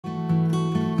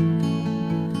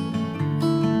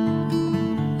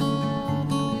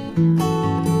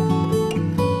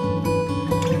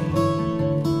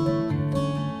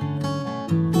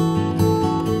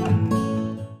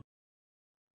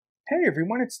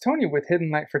Everyone, it's Tony with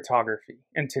Hidden Light Photography,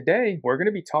 and today we're going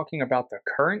to be talking about the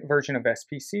current version of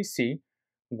SPCC,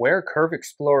 where Curve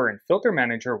Explorer and Filter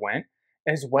Manager went,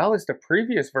 as well as the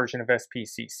previous version of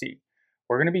SPCC.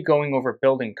 We're going to be going over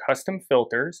building custom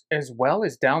filters, as well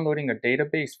as downloading a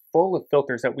database full of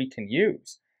filters that we can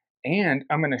use. And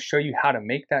I'm going to show you how to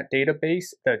make that database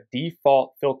the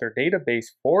default filter database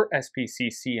for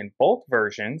SPCC in both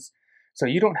versions, so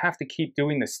you don't have to keep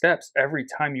doing the steps every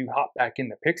time you hop back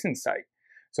into PixInsight.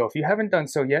 So if you haven't done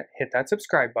so yet, hit that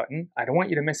subscribe button. I don't want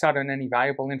you to miss out on any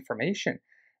valuable information.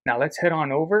 Now let's head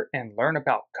on over and learn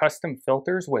about custom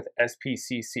filters with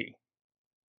SPCC.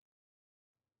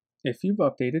 If you've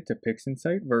updated to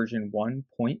PixInsight version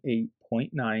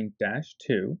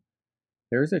 1.8.9-2,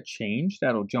 there's a change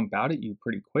that'll jump out at you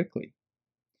pretty quickly.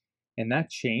 And that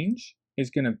change is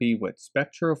going to be with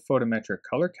spectrophotometric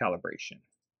color calibration.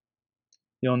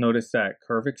 You'll notice that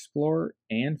Curve Explorer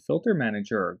and Filter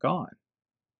Manager are gone.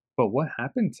 But what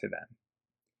happened to them?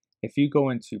 If you go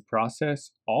into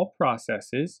Process, All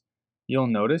Processes, you'll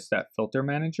notice that Filter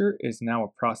Manager is now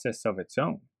a process of its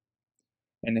own.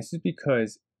 And this is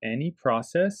because any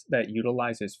process that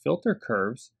utilizes filter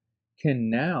curves can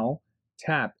now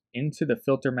tap into the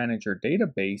Filter Manager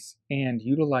database and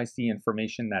utilize the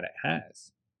information that it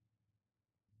has.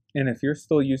 And if you're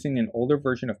still using an older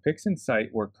version of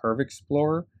PixInsight where Curve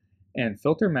Explorer and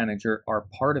Filter Manager are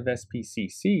part of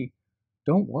SPCC,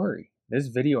 don't worry, this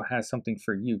video has something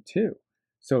for you too,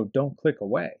 so don't click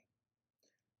away.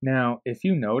 Now, if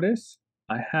you notice,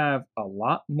 I have a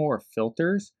lot more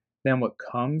filters than what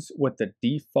comes with the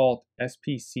default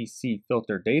SPCC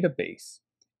filter database,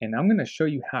 and I'm going to show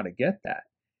you how to get that,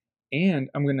 and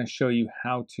I'm going to show you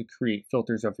how to create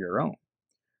filters of your own.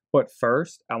 But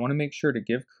first, I want to make sure to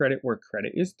give credit where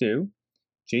credit is due.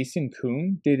 Jason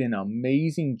Coon did an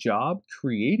amazing job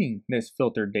creating this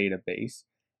filter database,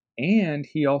 and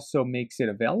he also makes it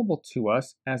available to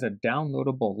us as a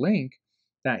downloadable link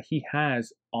that he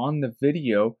has on the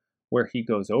video where he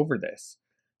goes over this.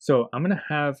 So I'm going to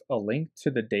have a link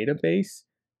to the database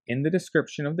in the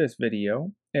description of this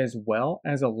video, as well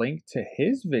as a link to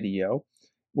his video,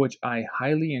 which I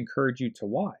highly encourage you to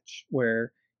watch,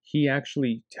 where he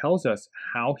actually tells us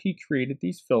how he created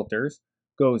these filters,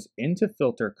 goes into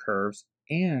filter curves,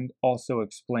 and also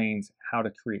explains how to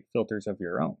create filters of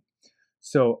your own.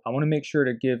 So I want to make sure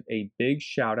to give a big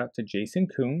shout out to Jason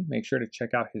Coon. Make sure to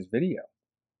check out his video.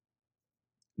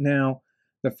 Now,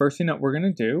 the first thing that we're going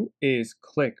to do is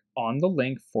click on the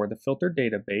link for the filter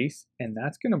database, and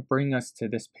that's going to bring us to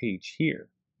this page here.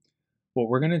 What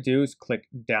we're going to do is click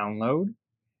download.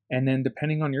 And then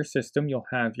depending on your system, you'll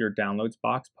have your downloads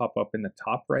box pop up in the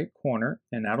top right corner,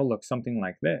 and that'll look something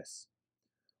like this.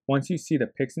 Once you see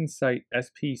the PixInsight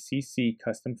SPCC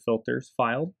custom filters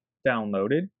file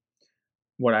downloaded,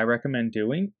 what I recommend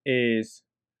doing is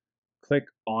click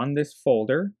on this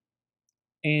folder,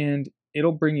 and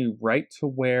it'll bring you right to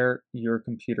where your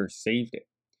computer saved it.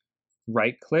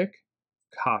 Right click,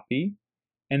 copy,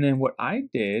 and then what I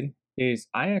did is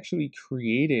I actually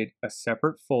created a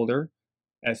separate folder,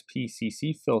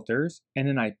 SPCC filters, and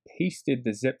then I pasted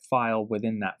the zip file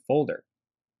within that folder.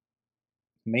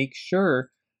 Make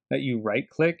sure that you right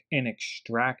click and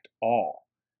extract all.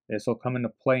 This will come into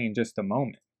play in just a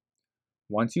moment.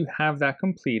 Once you have that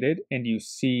completed and you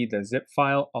see the zip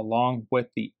file along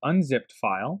with the unzipped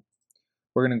file,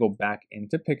 we're going to go back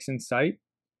into PixInsight,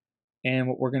 and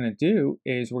what we're going to do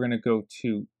is we're going to go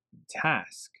to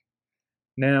Task.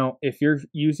 Now, if you're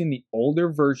using the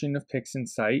older version of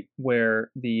PixInsight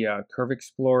where the Curve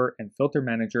Explorer and Filter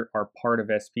Manager are part of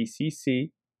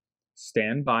SPCC,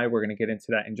 stand by, we're going to get into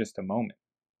that in just a moment.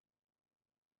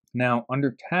 Now,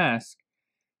 under Task,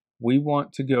 we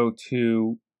want to go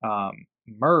to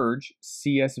Merge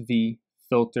CSV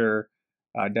Filter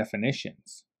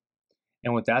Definitions.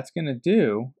 And what that's going to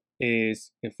do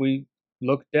is, if we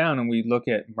look down and we look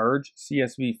at Merge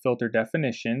CSV Filter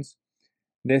Definitions,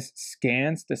 this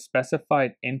scans the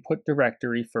specified input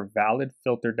directory for valid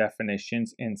filter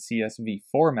definitions in CSV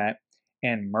format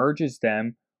and merges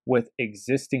them with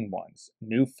existing ones.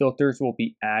 New filters will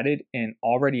be added and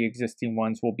already existing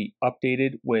ones will be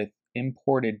updated with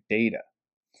imported data.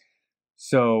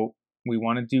 So we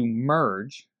want to do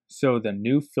merge so the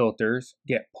new filters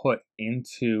get put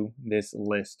into this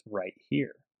list right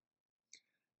here.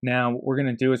 Now what we're going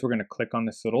to do is we're going to click on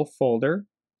this little folder.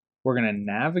 We're going to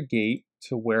navigate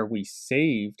to where we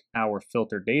saved our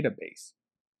filter database.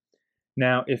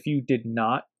 Now, if you did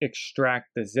not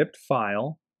extract the zipped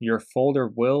file, your folder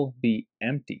will be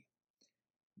empty.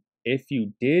 If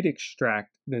you did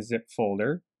extract the zip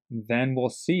folder, then we'll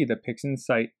see the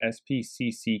PixInsight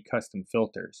SPCC custom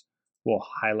filters. we'll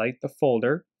highlight the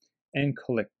folder and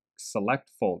click Select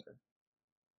Folder.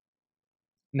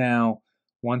 Now,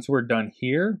 once we're done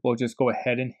here, we'll just go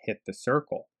ahead and hit the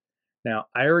circle. Now,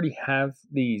 I already have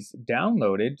these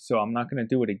downloaded, so I'm not going to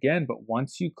do it again, but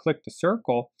once you click the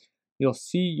circle, you'll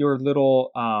see your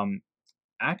little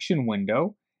action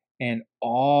window, and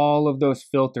all of those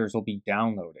filters will be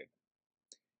downloaded.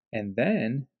 And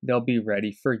then they'll be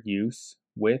ready for use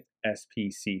with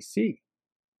SPCC.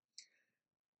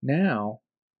 Now,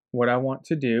 what I want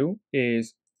to do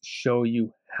is show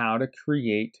you how to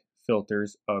create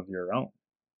filters of your own.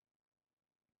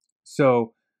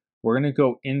 So we're going to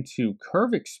go into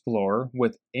Curve Explorer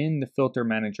within the Filter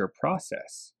Manager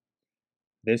process.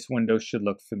 This window should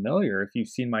look familiar if you've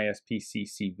seen my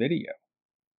SPCC video.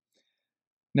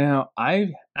 Now,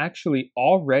 I've actually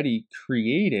already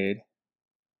created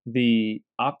the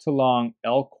Optilong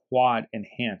L Quad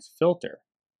Enhance filter.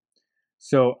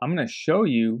 So I'm going to show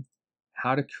you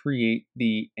how to create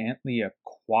the Antlia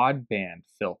Quad Band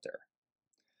filter.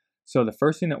 So the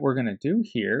first thing that we're going to do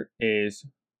here is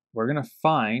we're going to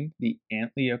find the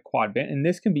Antlia Quad Band, and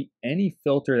this can be any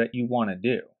filter that you want to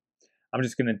do. I'm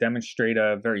just going to demonstrate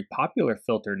a very popular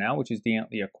filter now, which is the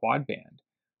Antlia Quad Band.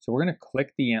 So we're going to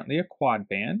click the Antlia Quad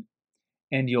Band,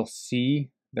 and you'll see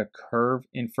the curve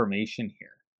information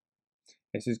here.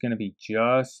 This is going to be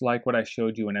just like what I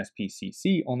showed you in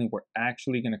SPCC, only we're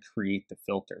actually going to create the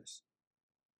filters.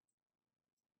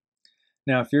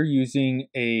 Now, if you're using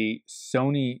a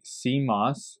Sony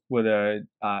CMOS with a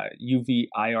UV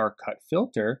IR cut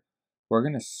filter, we're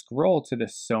going to scroll to the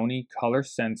Sony Color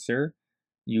Sensor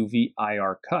UV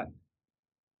IR cut.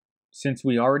 Since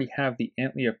we already have the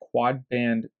Antlia Quad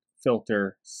Band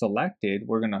filter selected,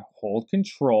 we're going to hold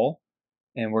Control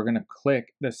and we're going to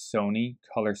click the Sony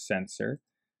Color Sensor,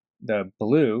 the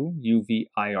blue UV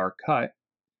IR cut.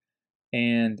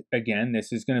 And again,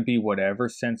 this is going to be whatever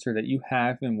sensor that you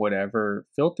have and whatever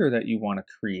filter that you want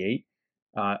to create.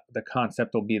 The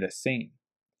concept will be the same.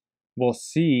 We'll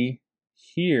see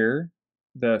here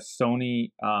the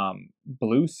Sony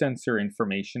blue sensor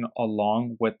information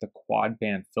along with the quad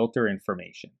band filter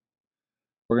information.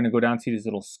 We're going to go down to these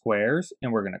little squares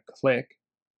and we're going to click.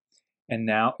 And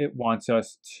now it wants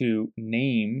us to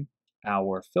name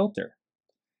our filter.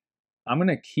 I'm going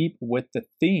to keep with the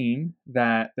theme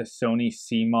that the Sony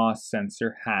CMOS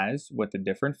sensor has with the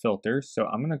different filters. So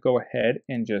I'm going to go ahead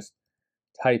and just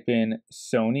type in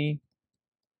Sony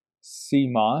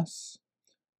CMOS.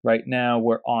 Right now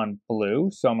we're on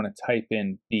blue, so I'm going to type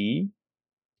in B-UV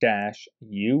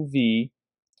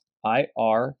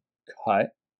IR cut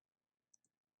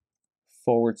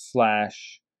 /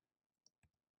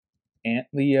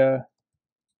 Antlia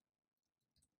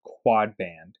Quad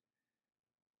Band.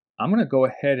 I'm going to go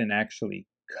ahead and actually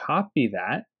copy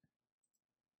that.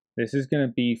 This is going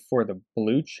to be for the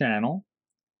blue channel,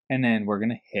 and then we're going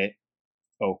to hit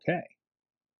OK.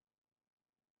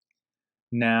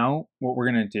 Now, what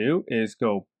we're going to do is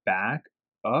go back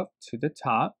up to the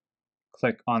top,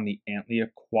 click on the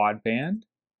Antlia Quad Band,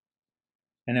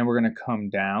 and then we're going to come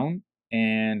down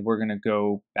and we're going to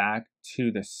go back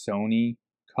to the Sony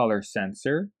Color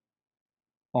Sensor.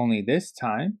 Only this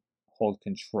time, hold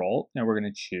Control, and we're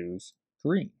going to choose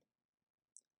green.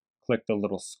 Click the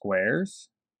little squares.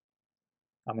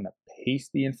 I'm going to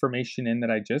paste the information in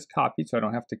that I just copied so I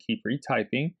don't have to keep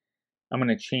retyping. I'm going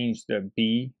to change the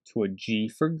B to a G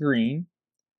for green.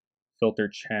 Filter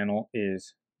channel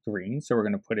is green, so we're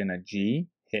going to put in a G,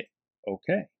 hit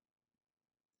OK.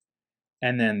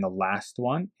 And then the last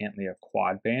one, Antlia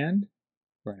Quad Band.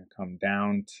 We're going to come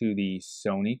down to the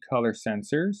Sony Color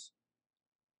Sensors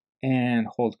and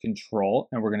hold Control,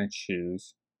 and we're going to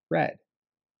choose red.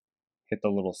 Hit the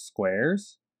little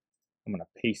squares. I'm going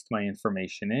to paste my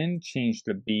information in, change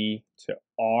the B to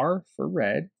R for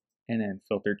red, and then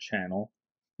filter channel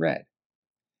red.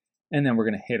 And then we're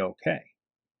going to hit OK.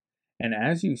 And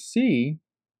as you see,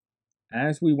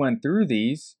 as we went through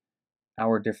these,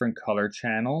 our different color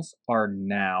channels are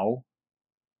now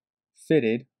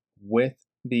fitted with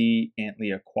the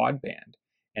Antlia Quad Band.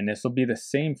 And this will be the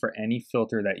same for any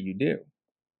filter that you do.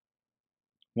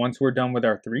 Once we're done with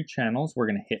our 3 channels, we're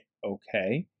going to hit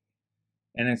OK.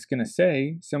 And it's going to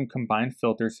say some combined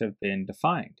filters have been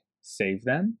defined. Save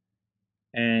them.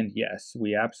 And yes,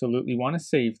 we absolutely want to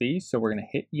save these. So we're going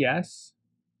to hit yes.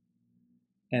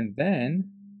 And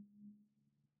then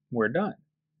we're done.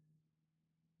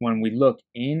 When we look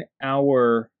in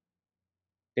our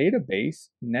database,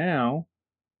 now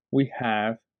we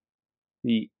have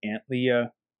the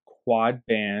Antlia Quad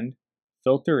Band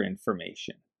filter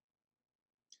information.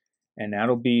 And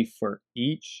that'll be for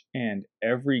each and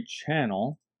every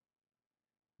channel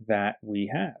that we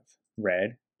have.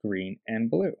 red, green, and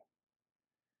blue.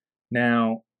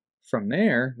 Now, from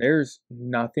there, there's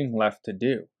nothing left to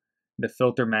do. The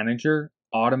filter manager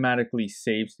automatically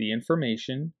saves the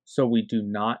information, so we do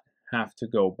not have to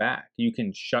go back. You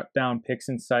can shut down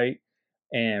PixInsight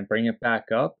and bring it back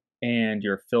up, and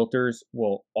your filters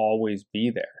will always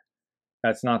be there.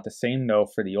 That's not the same though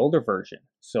for the older version.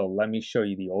 So let me show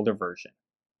you the older version.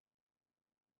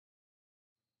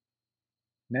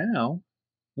 Now,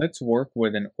 let's work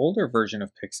with an older version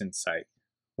of PixInsight,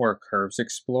 where Curves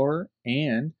Explorer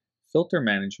and Filter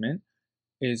Management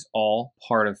is all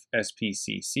part of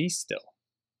SPCC still.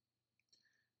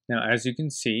 Now, as you can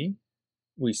see,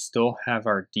 we still have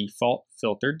our default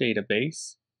filter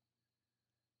database.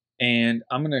 And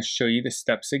I'm going to show you the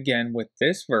steps again with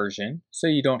this version so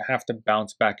you don't have to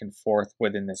bounce back and forth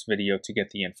within this video to get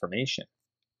the information.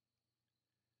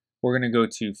 We're going to go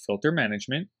to Filter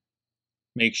Management,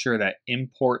 make sure that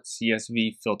Import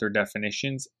CSV Filter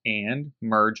Definitions and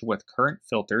Merge with Current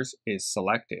Filters is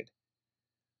selected.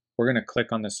 We're going to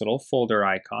click on this little folder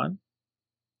icon,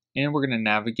 and we're going to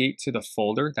navigate to the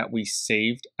folder that we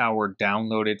saved our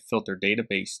downloaded filter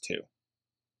database to.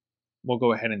 We'll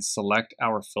go ahead and select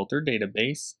our filter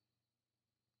database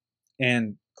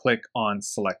and click on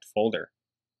Select Folder.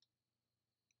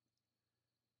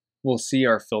 We'll see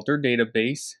our filter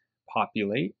database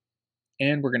populate,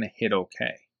 and we're going to hit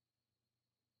OK.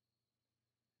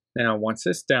 Now, once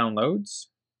this downloads,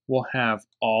 we'll have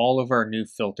all of our new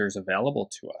filters available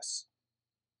to us.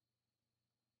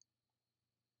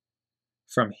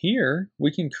 From here,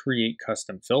 we can create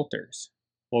custom filters.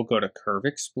 We'll go to Curve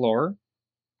Explorer,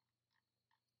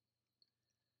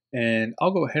 and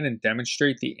I'll go ahead and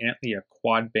demonstrate the Antlia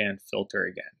quad band filter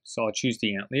again. So I'll choose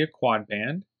the Antlia quad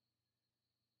band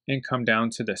and come down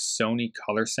to the Sony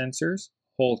color sensors,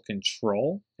 hold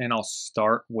Control, and I'll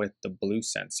start with the blue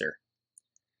sensor.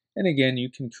 And again, you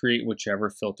can create whichever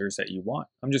filters that you want.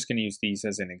 I'm just going to use these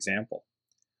as an example.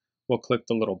 We'll click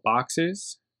the little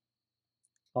boxes.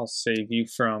 I'll save you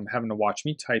from having to watch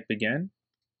me type again.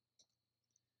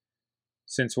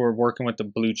 Since we're working with the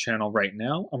blue channel right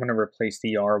now, I'm going to replace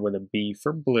the R with a B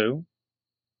for blue.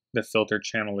 The filter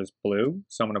channel is blue,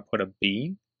 so I'm going to put a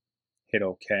B, hit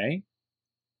OK.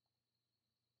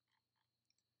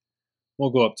 We'll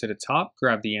go up to the top,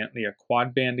 grab the Antlia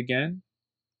quad band again,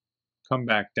 come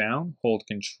back down, hold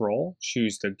Control,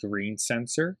 choose the green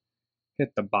sensor,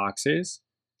 hit the boxes,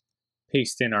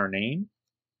 paste in our name,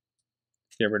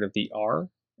 get rid of the R,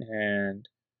 and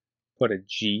put a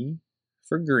G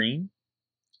for green.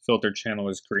 Filter channel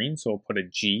is green, so we'll put a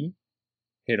G,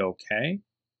 hit OK.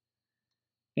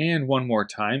 And one more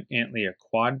time, Antlia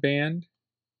quad band.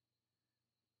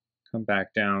 Come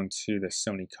back down to the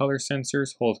Sony color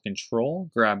sensors, hold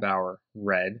Control, grab our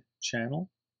red channel,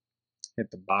 hit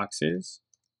the boxes.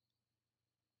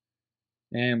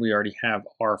 And we already have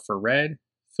R for red.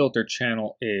 Filter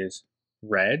channel is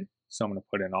red, so I'm going to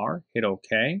put an R, hit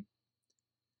OK.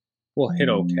 We'll hit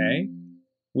OK.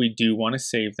 We do want to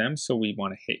save them, so we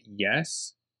want to hit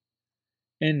yes.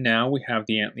 And now we have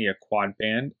the Antlia quad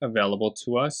band available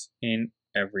to us in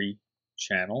every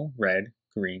channel, red,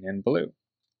 green, and blue.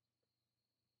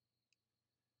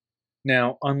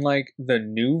 Now, unlike the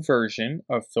new version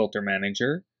of Filter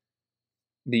Manager,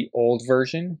 the old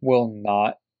version will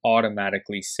not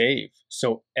automatically save.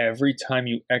 So every time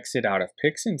you exit out of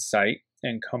PixInsight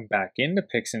and come back into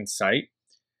PixInsight,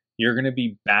 you're going to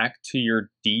be back to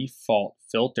your default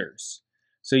filters.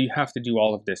 So you have to do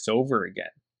all of this over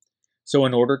again. So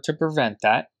in order to prevent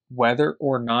that, whether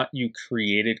or not you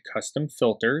created custom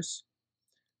filters,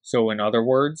 so in other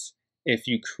words, if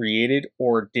you created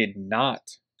or did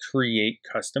not create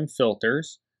custom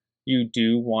filters, you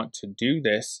do want to do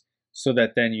this so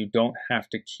that then you don't have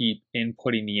to keep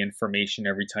inputting the information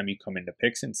every time you come into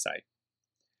PixInsight.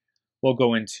 We'll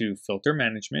go into Filter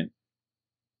Management,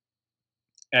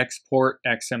 Export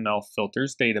XML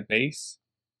Filters Database,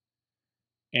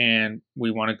 and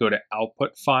we want to go to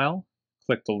Output File,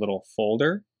 click the little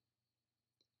folder,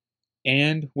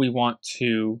 and we want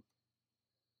to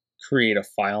create a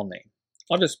file name.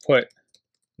 I'll just put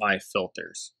my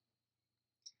filters.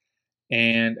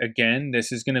 And again,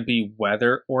 this is going to be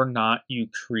whether or not you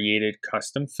created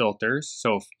custom filters.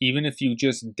 So even if you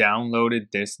just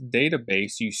downloaded this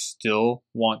database, you still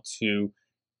want to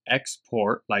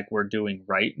export like we're doing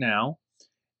right now,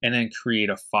 and then create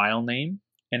a file name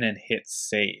and then hit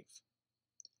save.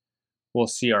 We'll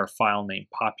see our file name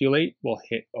populate. We'll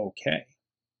hit OK.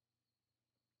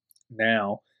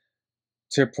 Now,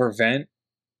 to prevent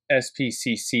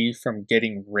SPCC from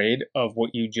getting rid of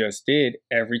what you just did,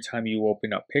 every time you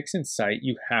open up PixInsight,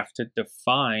 you have to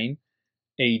define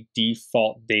a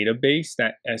default database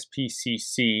that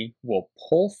SPCC will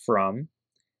pull from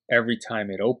every time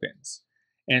it opens.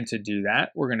 And to do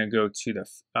that, we're going to go to the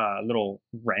little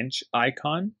wrench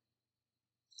icon,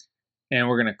 and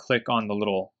we're going to click on the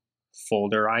little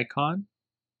folder icon,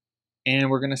 and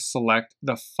we're going to select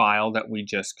the file that we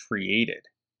just created.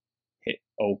 Hit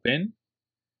open,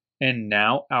 and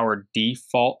now our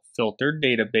default filtered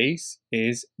database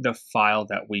is the file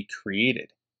that we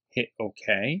created. Hit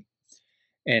OK,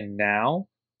 and now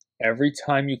every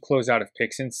time you close out of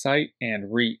PixInsight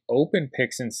and reopen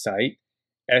PixInsight,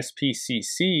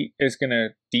 SPCC is going to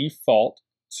default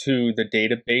to the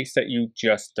database that you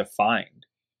just defined.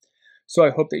 So I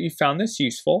hope that you found this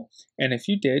useful, and if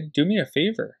you did, do me a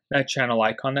favor. That channel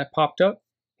icon that popped up,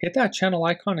 hit that channel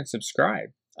icon and subscribe.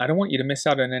 I don't want you to miss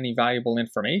out on any valuable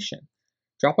information.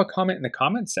 Drop a comment in the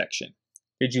comment section.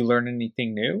 Did you learn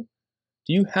anything new?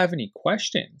 Do you have any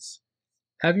questions?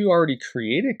 Have you already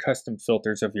created custom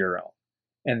filters of your own?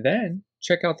 And then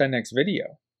check out that next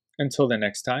video. Until the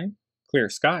next time, clear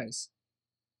skies.